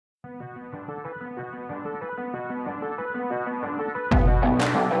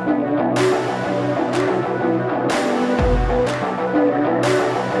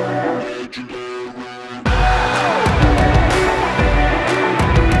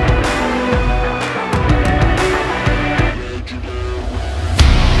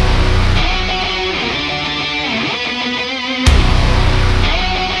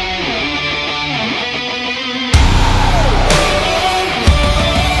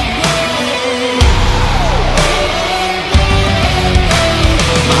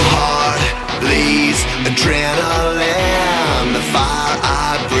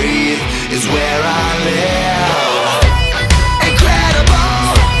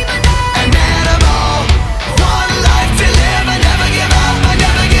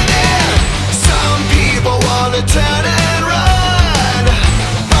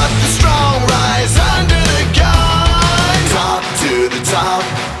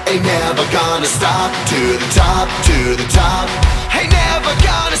ain't never gonna stop. To the top, to the top, ain't never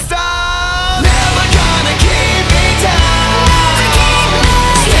gonna stop. Never gonna keep me down.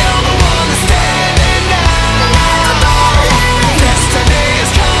 Still the one that's standing now. Destiny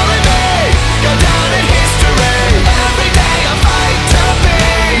is calling me, go down in history. Every day I fight to be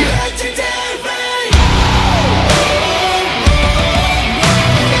legendary.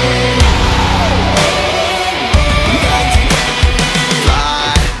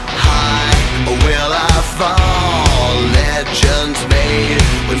 Fly high, or will I fall? Legends made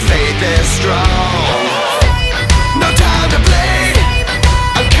when faith is strong. No time to bleed,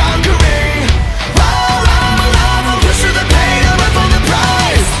 I'm conquering. Roll on my love, I'll push through the pain, I'll run for the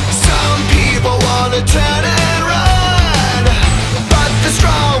prize. Some people wanna turn and run, but the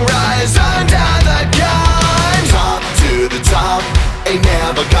strong rise under the gun. Top to the top, ain't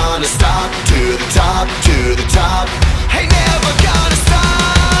never gonna stop. To the top, to the top, ain't never gonna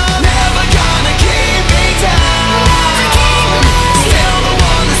stop. Never gonna keep me down. Still the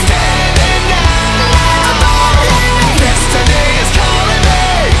one that's standing now. Destiny is calling me,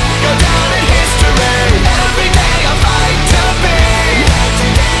 go down in history. Every day I fight to be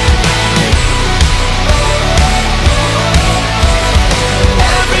legendary.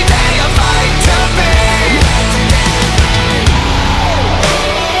 Every day I fight to be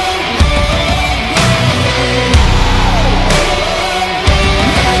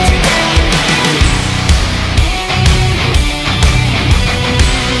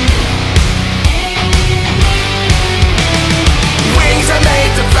Wings are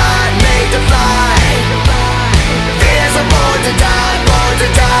made to fly, made to fly. Fears are born to die, born to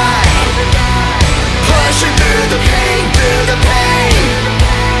die. Pushing through the pain, through the pain.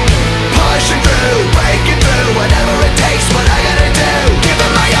 Pushing through, breaking through, whatever it takes, what I gotta do.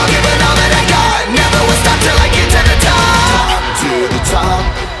 Giving my all, giving all that I got. Never will stop till I get to the top. Top to the top,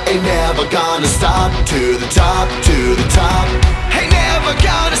 ain't never gonna stop. To the top, ain't never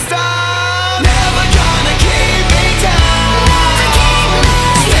gonna stop.